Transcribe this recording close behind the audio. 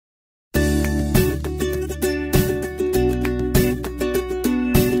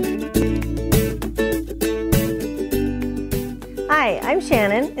I'm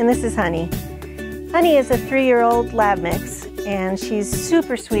Shannon, and this is Honey. Honey is a 3-year-old lab mix, and she's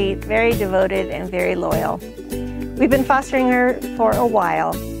super sweet, very devoted, and very loyal. We've been fostering her for a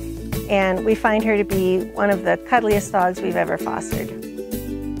while, and we find her to be one of the cuddliest dogs we've ever fostered.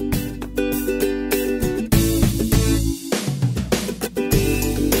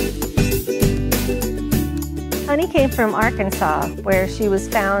 Honey came from Arkansas, where she was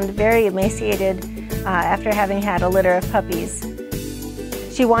found very emaciated after having had a litter of puppies.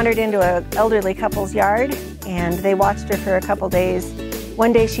 She wandered into an elderly couple's yard, and they watched her for a couple days.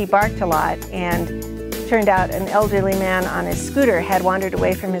 One day she barked a lot, and turned out an elderly man on his scooter had wandered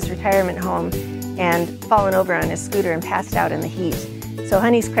away from his retirement home and fallen over on his scooter and passed out in the heat. So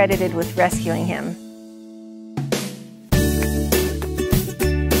Honey's credited with rescuing him.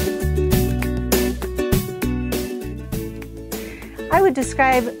 I would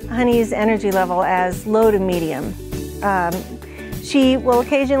describe Honey's energy level as low to medium. She will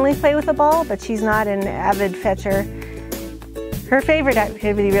occasionally play with a ball, but she's not an avid fetcher. Her favorite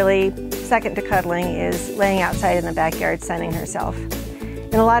activity, really, second to cuddling, is laying outside in the backyard sunning herself.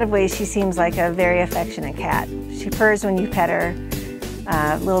 In a lot of ways, she seems like a very affectionate cat. She purrs when you pet her,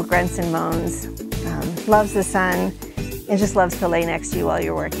 little grunts and moans, loves the sun, and just loves to lay next to you while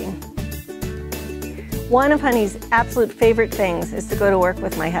you're working. One of Honey's absolute favorite things is to go to work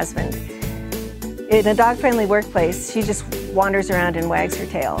with my husband. In a dog-friendly workplace, she just wanders around and wags her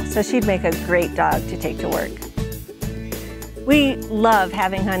tail, so she'd make a great dog to take to work. We love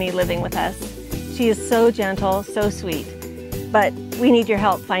having Honey living with us. She is so gentle, so sweet, but we need your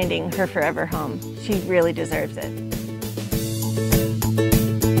help finding her forever home. She really deserves it.